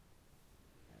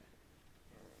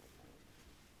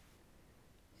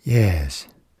Yes,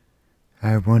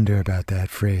 I wonder about that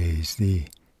phrase, the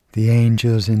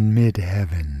angels in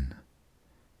mid-heaven.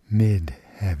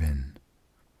 Mid-heaven.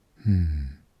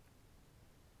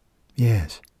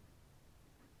 Yes.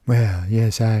 Well,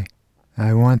 yes, I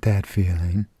want that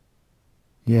feeling.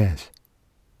 Yes.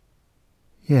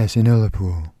 Yes, in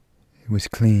Ullapool. It was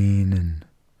clean and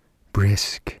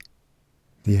brisk,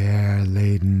 the air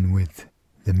laden with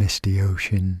the misty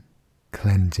ocean,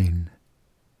 cleansing.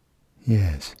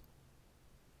 Yes.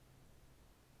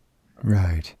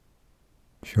 Right.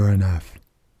 Sure enough.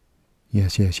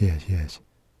 Yes.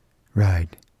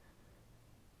 Right.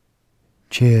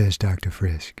 Cheers, Dr.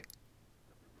 Frisk.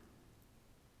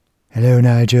 Hello,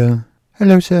 Nigel.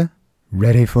 Hello, sir.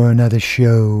 Ready for another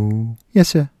show? Yes,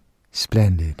 sir.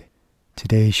 Splendid.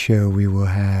 Today's show we will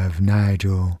have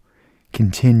Nigel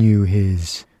continue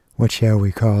his, what shall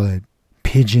we call it,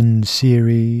 pigeon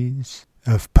series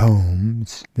of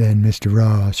poems. Then Mr.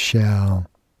 Ross shall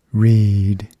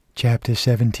read Chapter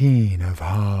 17 of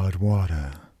Hard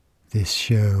Water. This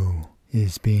show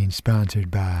is being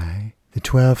sponsored by The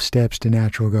 12 Steps to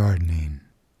Natural Gardening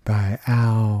by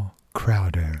Al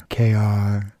Crowder,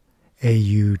 Krautter.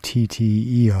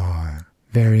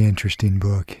 Very interesting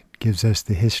book. Gives us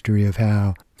the history of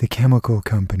how the chemical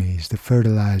companies, the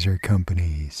fertilizer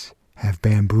companies, have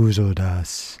bamboozled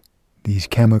us. These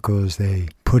chemicals they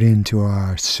put into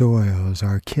our soils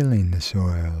are killing the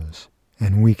soils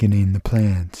and weakening the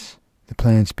plants. The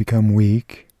plants become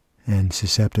weak and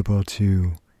susceptible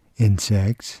to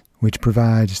insects, which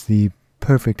provides the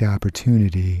perfect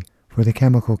opportunity for the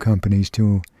chemical companies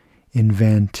to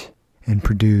invent and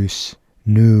produce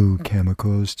new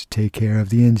chemicals to take care of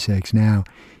the insects. Now,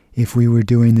 if we were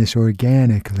doing this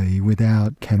organically,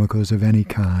 without chemicals of any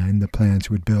kind, the plants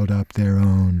would build up their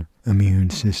own immune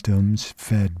systems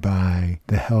fed by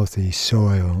the healthy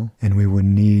soil, and we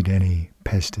wouldn't need any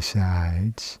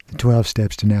pesticides. The 12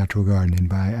 Steps to Natural Gardening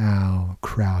by Al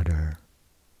Crowder.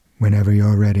 Whenever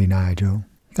you're ready, Nigel.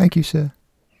 Thank you, sir.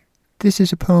 This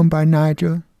is a poem by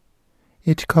Nigel.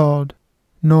 It's called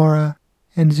Nora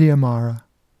and Ziamara.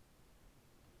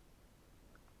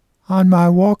 On my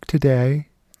walk today,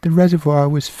 the reservoir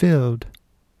was filled.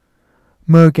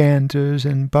 Mergansers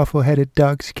and buffle-headed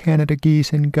ducks, Canada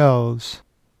geese and gulls.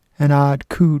 An odd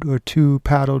coot or two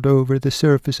paddled over the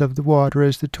surface of the water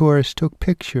as the tourists took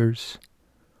pictures.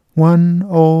 One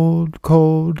old,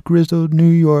 cold, grizzled New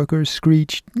Yorker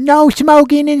screeched, "No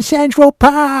smoking in Central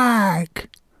Park!"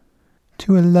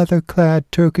 to a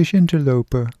leather-clad Turkish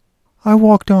interloper. I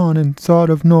walked on and thought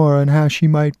of Nora and how she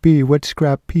might be. What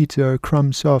scrap pizza or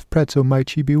crumb-soft pretzel might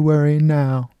she be wearing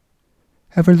now?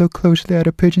 Ever look closely at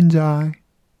a pigeon's eye?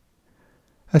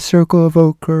 A circle of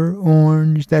ochre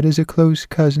orange that is a close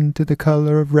cousin to the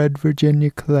color of red Virginia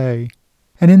clay.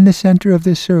 And in the center of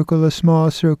this circle a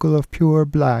small circle of pure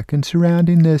black, and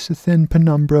surrounding this a thin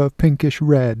penumbra of pinkish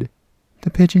red. The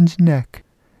pigeon's neck,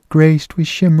 graced with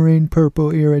shimmering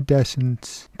purple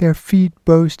iridescence. Their feet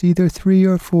boast either 3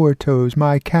 or 4 toes.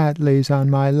 My cat lays on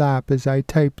my lap as I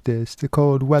type this. The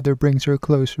cold weather brings her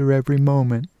closer every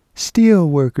moment. Steel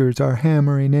workers are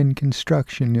hammering in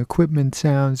construction. Equipment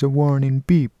sounds a warning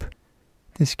beep.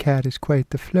 This cat is quite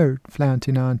the flirt,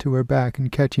 flouncing onto her back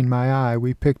and catching my eye.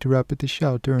 We picked her up at the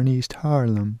shelter in East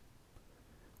Harlem.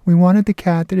 We wanted the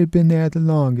cat that had been there the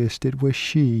longest. It was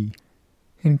she.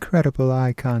 Incredible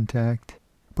eye contact.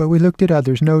 But we looked at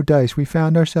others, no dice. We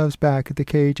found ourselves back at the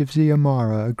cage of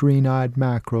Ziamara, a green-eyed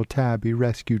mackerel tabby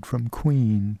rescued from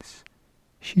Queens.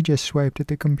 She just swiped at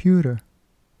the computer.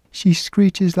 She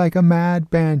screeches like a mad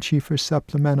banshee for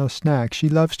supplemental snacks. She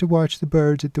loves to watch the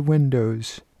birds at the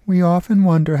windows. We often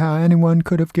wonder how anyone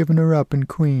could have given her up in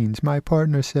Queens. My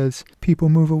partner says people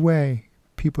move away,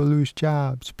 people lose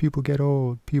jobs, people get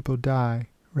old, people die.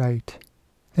 Right.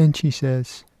 Then she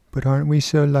says, "But aren't we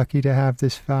so lucky to have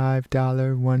this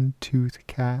 $5 one-tooth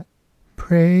cat?"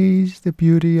 Praise the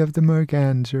beauty of the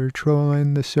merganser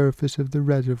trolling the surface of the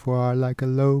reservoir like a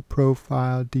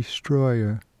low-profile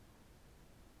destroyer.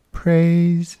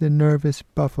 Praise the nervous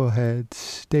buffleheads,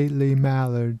 stately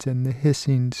mallards, and the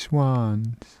hissing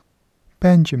swans.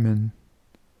 Benjamin,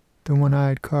 the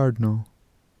one-eyed cardinal.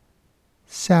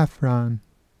 Saffron,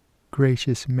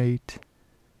 gracious mate.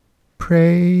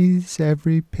 Praise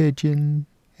every pigeon,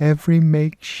 every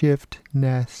makeshift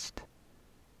nest.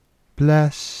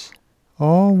 Bless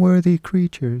all worthy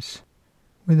creatures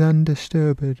with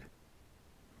undisturbed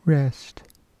rest.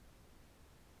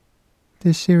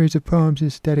 This series of poems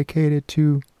is dedicated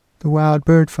to the Wild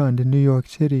Bird Fund in New York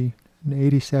City, and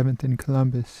 87th in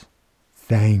Columbus.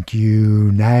 Thank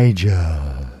you,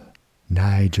 Nigel.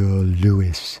 Nigel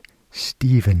Lewis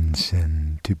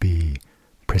Stevenson, to be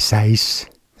precise.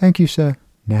 Thank you, sir.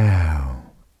 Now,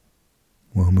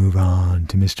 we'll move on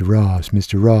to Mr. Ross.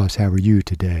 Mr. Ross, how are you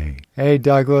today? Hey,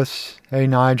 Douglas. Hey,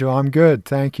 Nigel. I'm good,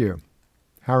 thank you.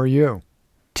 How are you?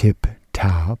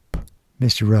 Tip-top.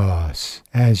 Mr. Ross,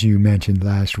 as you mentioned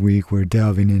last week, we're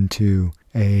delving into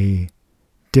a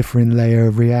different layer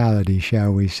of reality,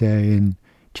 shall we say, in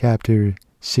Chapter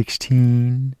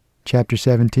 16. Chapter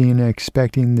 17,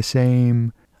 expecting the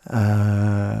same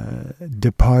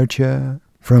departure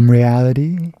from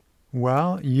reality?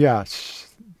 Well,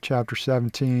 yes. Chapter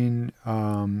 17,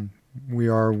 we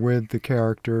are with the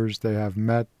characters. They have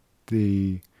met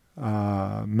the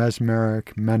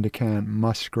mesmeric mendicant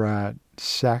muskrat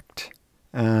sect,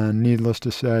 and needless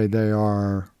to say, they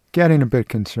are getting a bit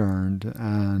concerned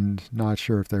and not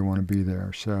sure if they want to be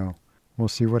there. So we'll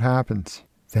see what happens.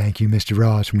 Thank you, Mr.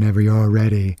 Ross. Whenever you're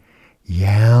ready,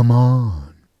 yam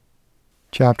on.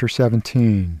 Chapter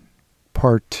 17,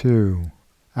 Part 2,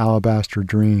 Alabaster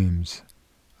Dreams,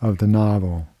 of the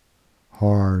novel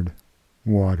Hard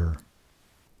Water.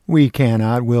 We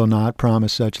cannot, will not,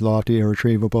 promise such lofty,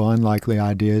 irretrievable, unlikely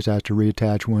ideas as to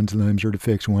reattach one's limbs or to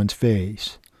fix one's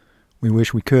face. We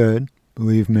wish we could,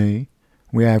 believe me.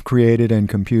 We have created and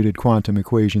computed quantum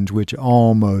equations which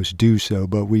almost do so,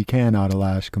 but we cannot,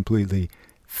 alas, completely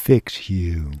fix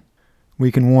you.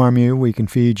 We can warm you, we can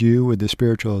feed you with the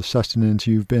spiritual sustenance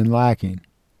you've been lacking.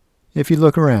 If you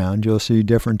look around, you'll see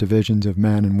different divisions of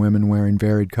men and women wearing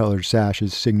varied colored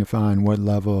sashes signifying what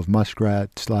level of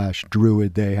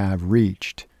muskrat/druid they have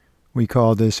reached. We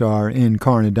call this our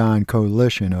incarnadine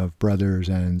coalition of brothers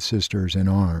and sisters in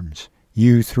arms.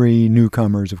 You three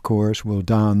newcomers, of course, will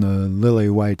don the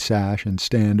lily-white sash and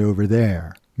stand over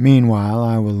there. Meanwhile,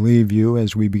 I will leave you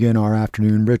as we begin our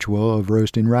afternoon ritual of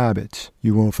roasting rabbits.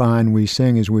 You will find we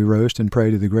sing as we roast and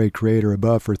pray to the great Creator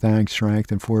above for thanks,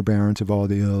 strength, and forbearance of all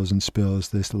the ills and spills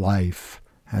this life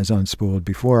has unspooled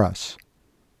before us.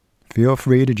 Feel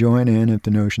free to join in if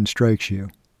the notion strikes you.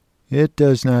 It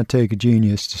does not take a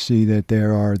genius to see that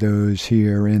there are those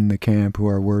here in the camp who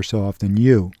are worse off than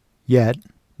you. Yet,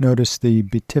 notice the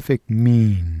beatific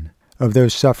mien of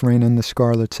those suffering in the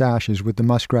scarlet sashes with the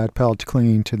muskrat pelts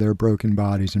clinging to their broken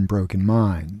bodies and broken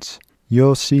minds.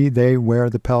 You'll see they wear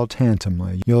the pelt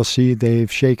handsomely. You'll see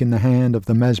they've shaken the hand of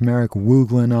the mesmeric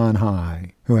Wooglin on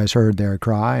high, who has heard their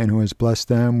cry and who has blessed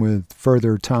them with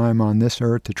further time on this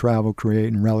earth to travel,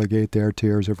 create, and relegate their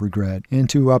tears of regret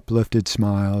into uplifted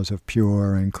smiles of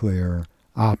pure and clear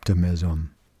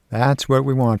optimism. That's what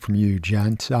we want from you,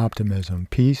 gents, optimism,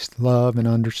 peace, love, and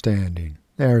understanding.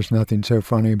 There's nothing so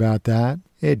funny about that.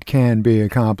 It can be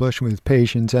accomplished with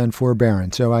patience and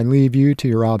forbearance, so I leave you to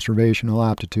your observational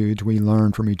aptitudes. We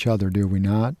learn from each other, do we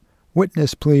not?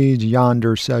 Witness, please,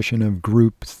 yonder session of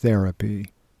group therapy.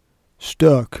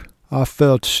 Stuck. I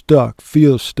felt stuck,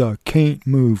 feel stuck, can't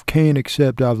move, can't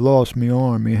accept I've lost me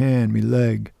arm, me hand, me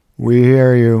leg. We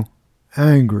hear you.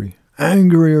 Angry,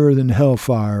 angrier than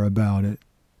hellfire about it.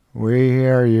 We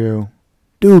hear you.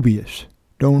 Dubious.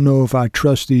 Don't know if I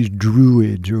trust these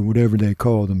druids or whatever they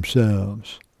call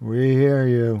themselves. We hear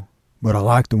you. But I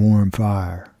like the warm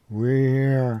fire. We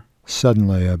hear.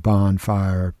 Suddenly a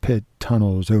bonfire pit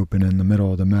tunnels open in the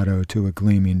middle of the meadow to a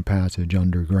gleaming passage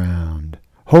underground.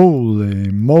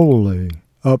 Holy moly!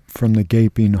 Up from the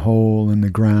gaping hole in the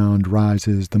ground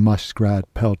rises the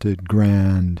muskrat-pelted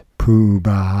Grand Poobah.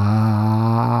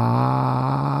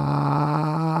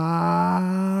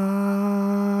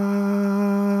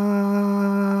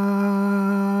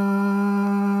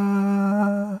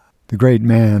 The great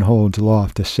man holds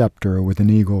aloft a scepter with an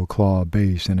eagle-claw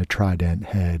base and a trident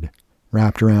head.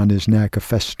 Wrapped around his neck a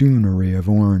festoonery of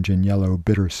orange and yellow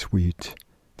bittersweet.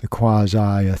 The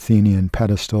quasi-Athenian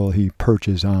pedestal he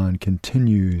perches on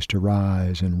continues to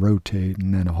rise and rotate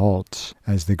and then halts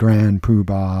as the Grand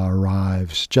Poobah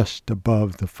arrives just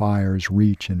above the fire's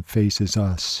reach and faces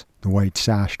us, the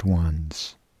white-sashed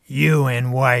ones. "You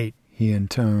in white," he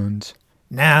intones.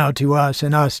 "Now to us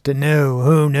and us to new.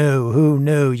 Who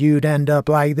knew you'd end up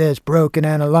like this, broken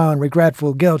and alone,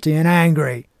 regretful, guilty, and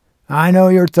angry? I know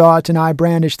your thoughts, and I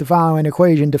brandish the following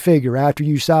equation to figure. After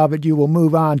you solve it, you will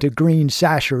move on to green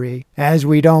sashery, as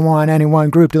we don't want any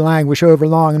one group to languish over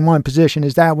long in one position,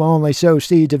 as that will only sow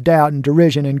seeds of doubt and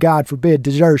derision and, God forbid,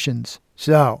 desertions.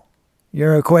 So,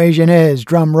 your equation is,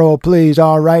 drum roll please,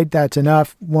 all right, that's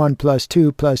enough. 1 +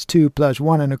 2 + 2 +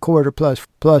 1 1/4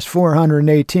 plus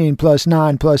 418 plus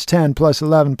 9 plus 10 plus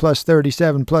 11 plus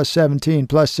 37 plus 17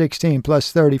 plus 16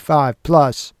 plus 35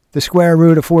 plus the square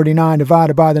root of 49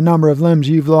 divided by the number of limbs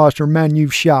you've lost or men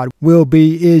you've shot will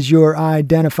be is your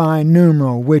identifying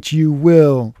numeral, which you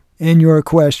will, in your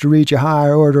quest to reach a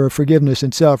higher order of forgiveness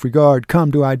and self-regard,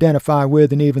 come to identify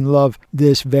with and even love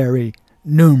this very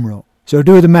numeral. So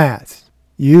do the math.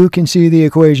 You can see the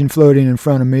equation floating in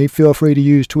front of me. Feel free to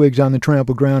use twigs on the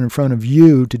trampled ground in front of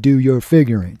you to do your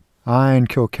figuring. I and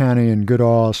Kilkenny and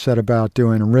Goodall set about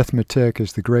doing arithmetic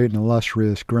as the great and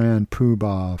illustrious Grand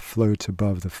Poobah floats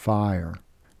above the fire.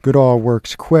 Goodall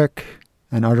works quick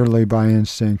and utterly by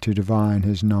instinct to divine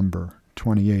his number,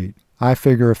 28. I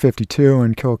figure a 52,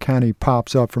 and Kilkenny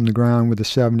pops up from the ground with a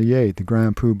 78. The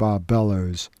Grand Poobah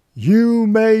bellows, "You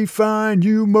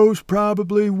most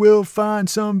probably will find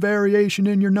some variation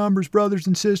in your numbers, brothers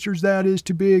and sisters. That is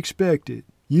to be expected.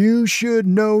 You should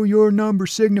know your number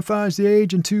signifies the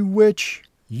age into which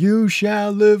you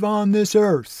shall live on this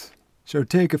earth. So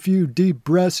take a few deep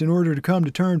breaths in order to come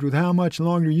to terms with how much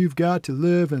longer you've got to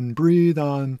live and breathe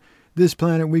on this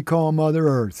planet we call Mother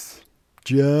Earth."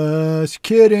 Just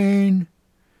kidding.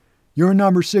 Your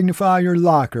numbers signify your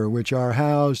locker, which are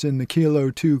housed in the Kilo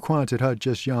 2 Quonset hut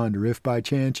just yonder. If by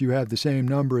chance you have the same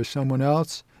number as someone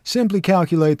else, simply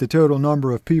calculate the total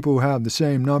number of people who have the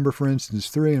same number, for instance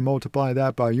 3, and multiply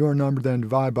that by your number, then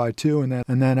divide by 2, and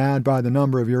then add by the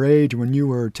number of your age when you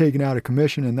were taken out of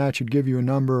commission, and that should give you a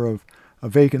number of a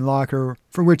vacant locker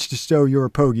for which to stow your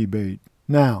pogey bait.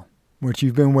 Now, what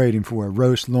you've been waiting for: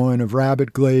 roast loin of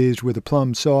rabbit glazed with a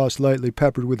plum sauce, lightly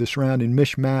peppered with a surrounding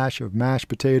mishmash of mashed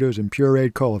potatoes and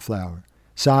pureed cauliflower.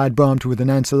 Side bumped with an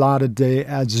ensalada de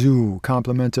azul,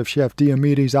 compliments of Chef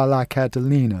Diomedes a la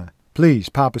Catalina. Please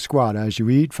pop a squat as you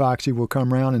eat. Foxy will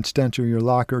come round and stencil your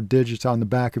locker digits on the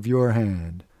back of your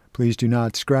hand. Please do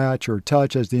not scratch or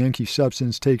touch, as the inky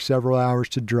substance takes several hours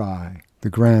to dry. The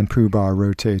Grand Poobah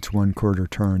rotates 1/4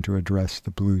 turn to address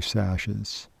the blue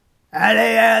sashes.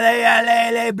 Allez, allez,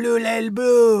 allez, les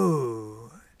bleus.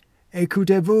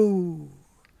 Écoutez-vous,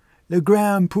 le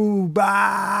Grand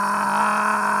Poobah.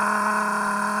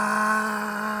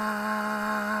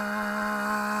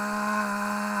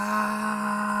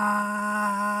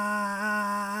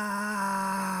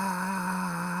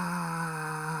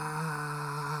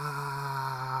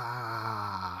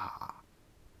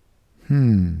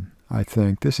 I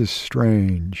think. This is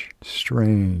strange.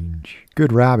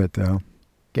 Good rabbit, though.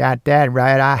 Got that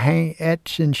right. I ain't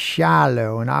etchin'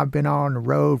 shallow, and I've been on the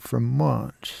road for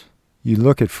months. You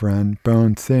look it, friend.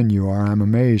 Bone thin you are. I'm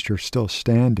amazed you're still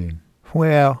standing.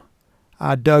 Well,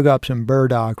 I dug up some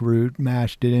burdock root,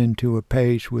 mashed it into a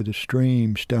paste with a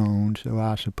stream stone, so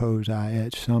I suppose I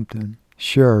ate something.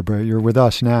 Sure, but you're with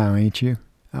us now, ain't you?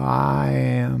 I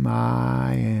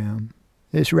am.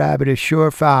 This rabbit is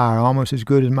surefire, almost as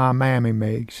good as my mammy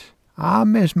makes. I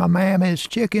miss my mammy's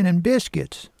chicken and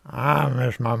biscuits. I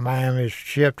miss my mammy's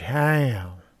chipped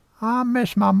ham. I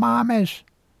miss my mammy's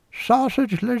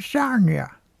sausage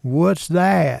lasagna. What's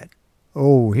that?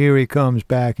 Oh, here he comes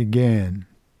back again.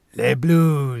 Les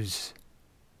Blues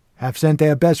have sent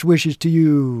their best wishes to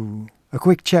you. A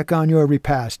quick check on your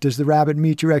repast. Does the rabbit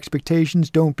meet your expectations?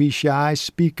 Don't be shy.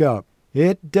 Speak up.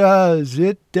 It does.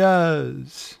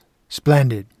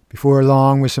 Splendid. Before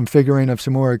long, with some figuring of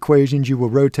some more equations, you will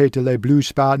rotate to les blue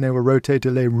spot, and they will rotate to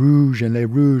les rouge, and les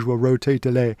rouge will rotate to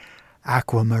les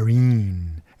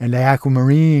aquamarine, and les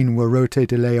aquamarine will rotate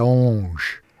to les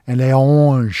orange, and les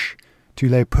orange to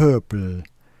les purple,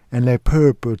 and les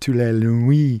purple to les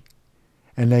nuit,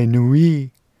 and les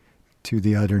nuit to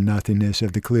the utter nothingness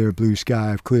of the clear blue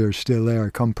sky of clear still air.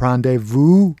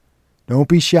 Comprendez-vous? Don't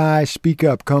be shy. Speak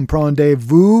up.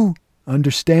 Comprendez-vous?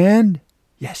 Understand?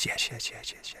 Yes.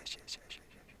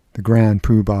 The Grand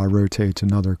Poobah rotates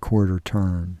another 1/4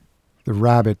 turn. The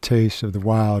rabbit tastes of the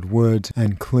wild woods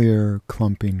and clear,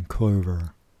 clumping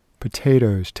clover.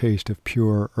 Potatoes taste of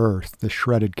pure earth. The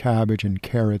shredded cabbage and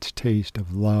carrots taste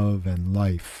of love and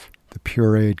life. The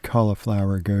pureed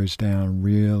cauliflower goes down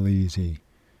real easy.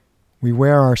 We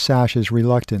wear our sashes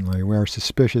reluctantly. We are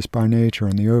suspicious by nature,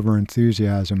 and the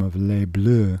over-enthusiasm of Les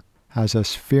Bleus has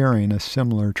us fearing a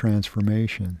similar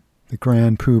transformation. The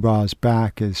Grand Poobah's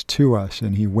back is to us,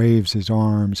 and he waves his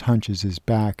arms, hunches his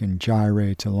back, and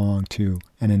gyrates along to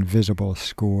an invisible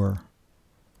score.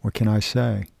 What can I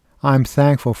say? I'm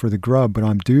thankful for the grub, but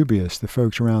I'm dubious. The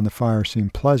folks around the fire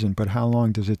seem pleasant, but how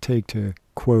long does it take to,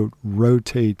 quote,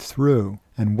 rotate through?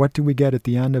 And what do we get at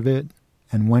the end of it?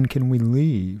 And when can we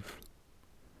leave?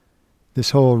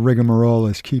 This whole rigmarole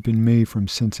is keeping me from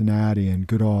Cincinnati and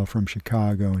Goodall from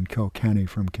Chicago and Kilkenny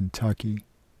from Kentucky.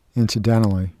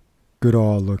 Incidentally,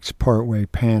 Goodall looks partway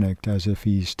panicked, as if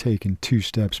he's taken 2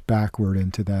 steps backward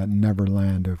into that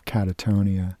neverland of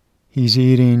catatonia. He's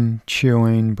eating,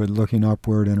 chewing, but looking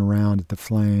upward and around at the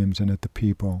flames and at the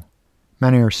people.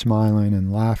 Many are smiling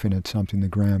and laughing at something the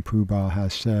Grand Poobah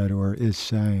has said or is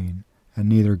saying, and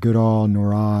neither Goodall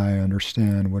nor I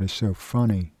understand what is so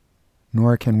funny.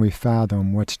 nor can we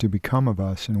fathom what's to become of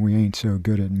us, and we ain't so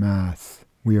good at math.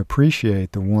 We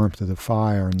appreciate the warmth of the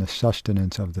fire and the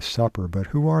sustenance of the supper, but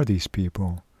who are these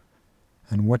people?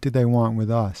 And what do they want with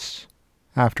us?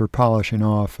 After polishing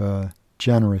off a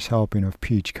generous helping of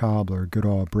peach cobbler,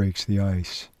 Goodall breaks the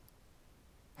ice.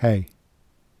 Hey,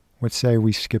 what say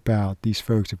we skip out? These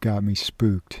folks have got me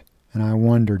spooked, and I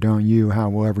wonder, don't you, how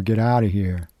we'll ever get out of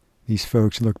here? These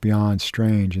folks look beyond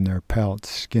strange in their pelts,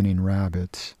 skinning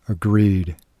rabbits.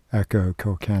 Agreed, echo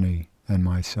Kilkenny and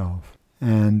myself.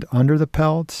 And under the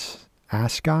pelts,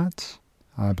 ascots?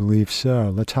 I believe so.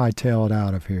 Let's hightail it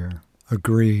out of here.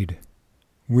 Agreed.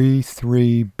 We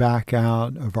three back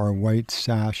out of our white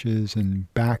sashes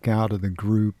and back out of the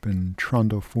group and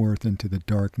trundle forth into the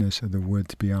darkness of the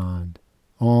woods beyond.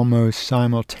 Almost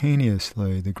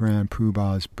simultaneously, the Grand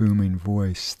Poobah's booming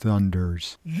voice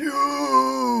thunders, You!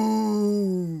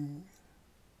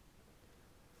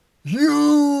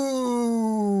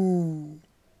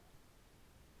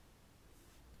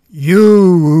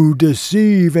 You who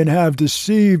deceive and have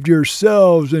deceived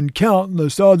yourselves and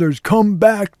countless others, come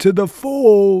back to the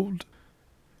fold.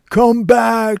 Come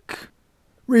back.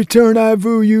 Return à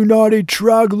vous, you naughty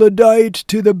troglodyte,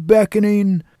 to the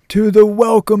beckoning, to the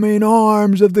welcoming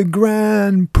arms of the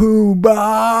Grand Poobah.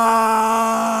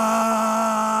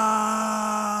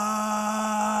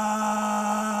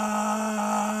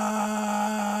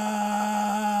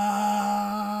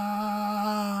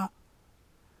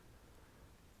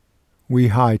 We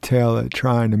hightail it,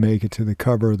 trying to make it to the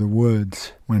cover of the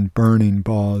woods, when burning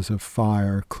balls of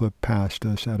fire clip past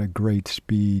us at a great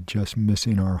speed, just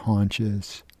missing our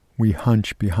haunches. We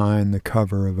hunch behind the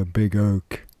cover of a big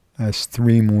oak, as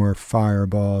 3 more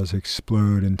fireballs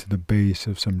explode into the base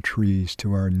of some trees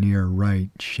to our near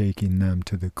right, shaking them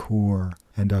to the core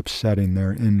and upsetting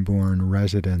their inborn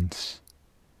residents.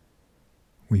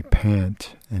 We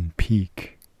pant and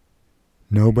peek.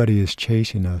 Nobody is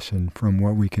chasing us, and from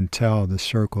what we can tell, the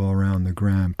circle around the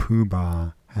Grand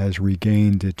Poobah has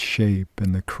regained its shape,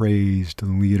 and the crazed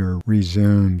leader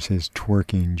resumes his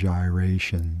twerking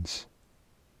gyrations.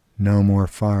 No more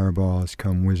fireballs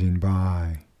come whizzing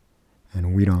by,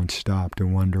 and we don't stop to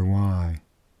wonder why.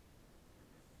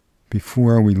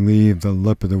 Before we leave the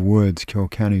lip of the woods,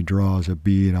 Kilkenny draws a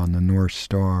bead on the North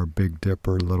Star, Big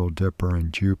Dipper, Little Dipper,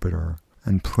 and Jupiter,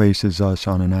 and places us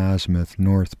on an azimuth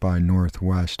north by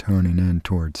northwest, honing in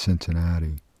toward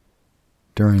Cincinnati.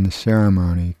 During the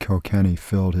ceremony, Kilkenny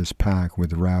filled his pack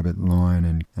with rabbit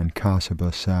loin and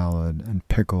cassava salad and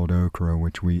pickled okra,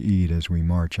 which we eat as we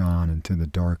march on into the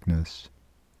darkness.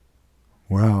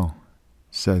 Well,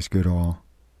 says Goodall,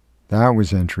 that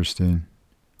was interesting.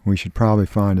 We should probably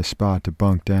find a spot to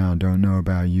bunk down. Don't know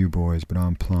about you boys, but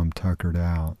I'm plumb tuckered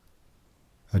out.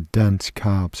 A dense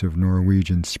copse of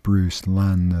Norwegian spruce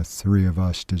lend the 3 of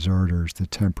us deserters the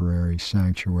temporary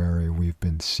sanctuary we've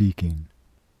been seeking.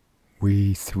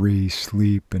 We 3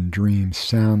 sleep and dream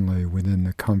soundly within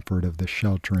the comfort of the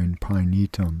sheltering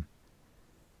pinetum.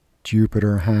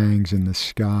 Jupiter hangs in the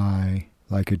sky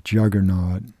like a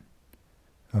juggernaut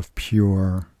of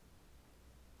pure,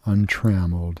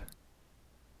 untrammeled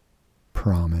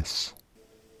promise.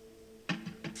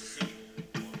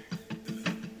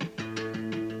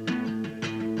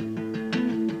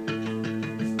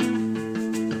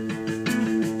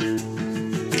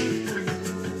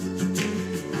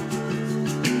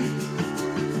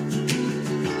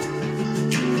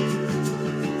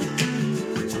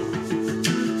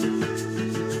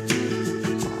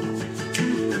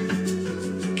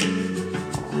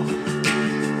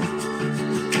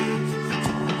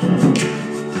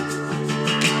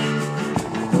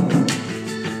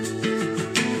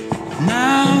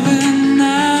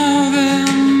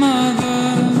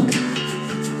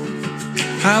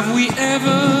 Have we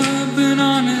ever been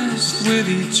honest with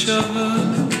each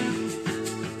other?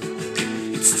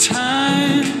 It's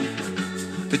time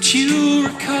that you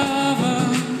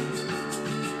recover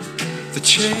the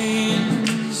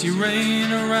chains you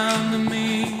rain around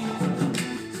me.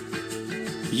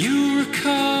 You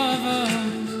recover.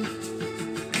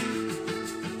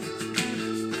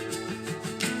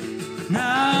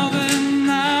 Now then,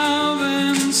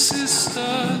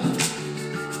 sister,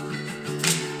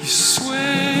 you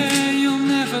swear you'll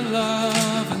never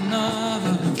love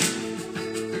another.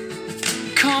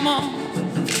 Come on,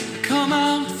 come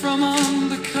out from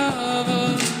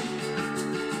undercover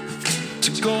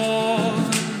to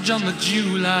gorge on the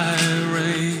July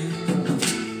rain.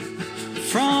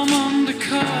 From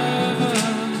undercover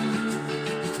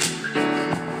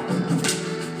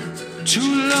to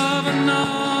love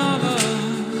another.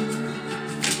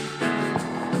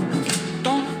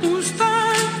 Don't lose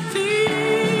that feeling.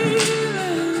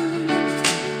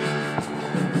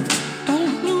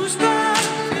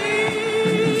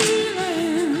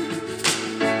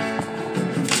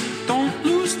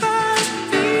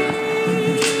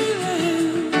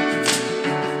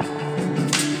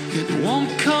 it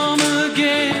won't come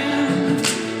again.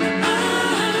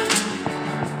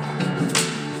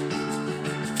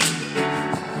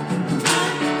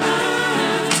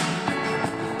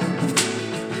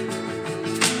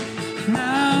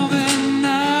 Now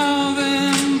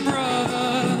then,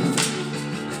 brother,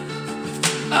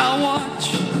 I watch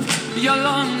your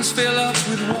lungs fill up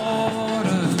with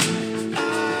water,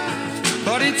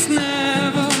 but it's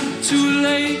never too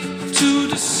late to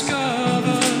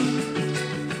discover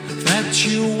that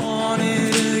you want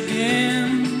it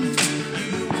again,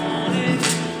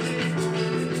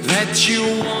 that you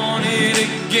want it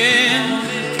again.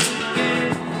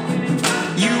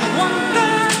 You want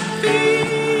that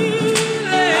feeling,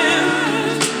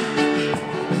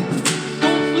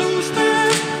 don't lose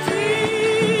that feeling.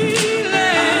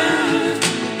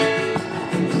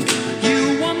 You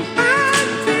want that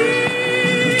feeling,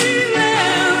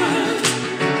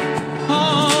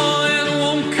 oh, it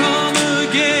won't come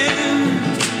again.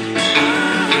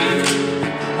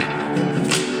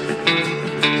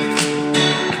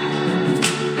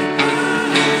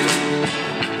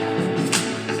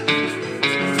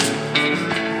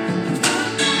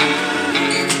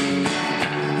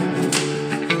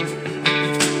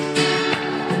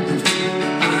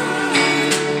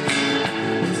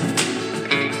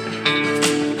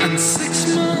 And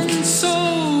 6 months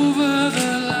over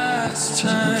the last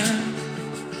time,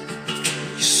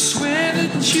 you swear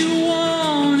that you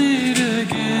want it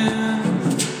again.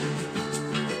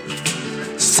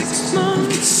 6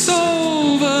 months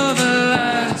over the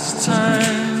last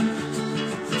time,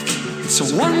 it's a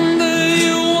wonder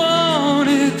you want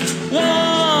it,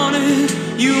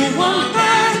 you want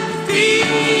that feeling.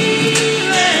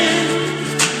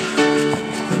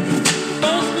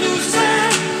 Don't lose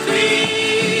that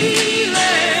feeling.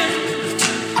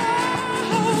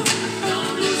 Oh,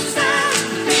 don't lose that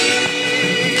feeling.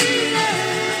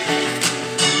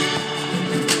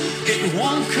 It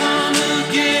won't come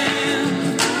again.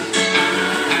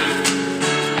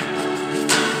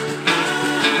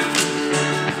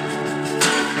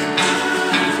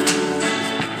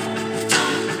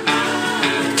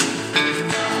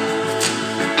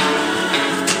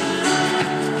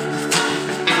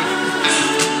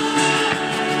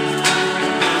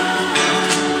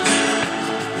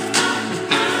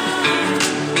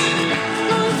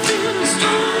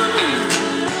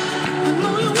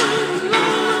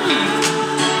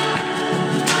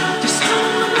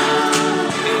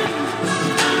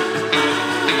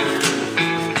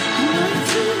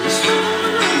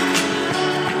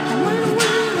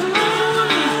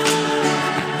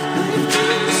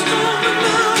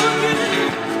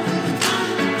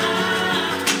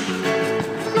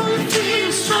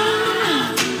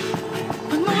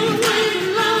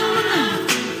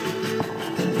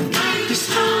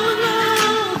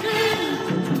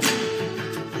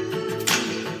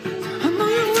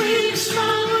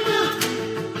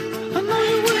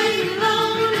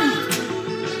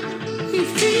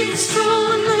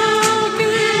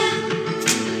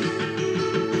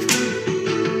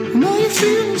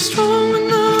 Stronger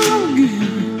now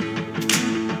again,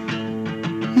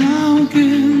 now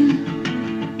again,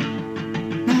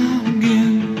 now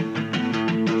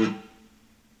again.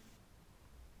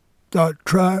 That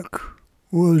track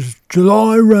was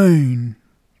July Rain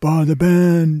by the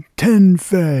band Ten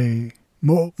Fay.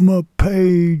 Mortimer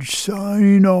Page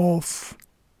signing off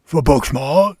for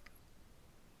Booksmart.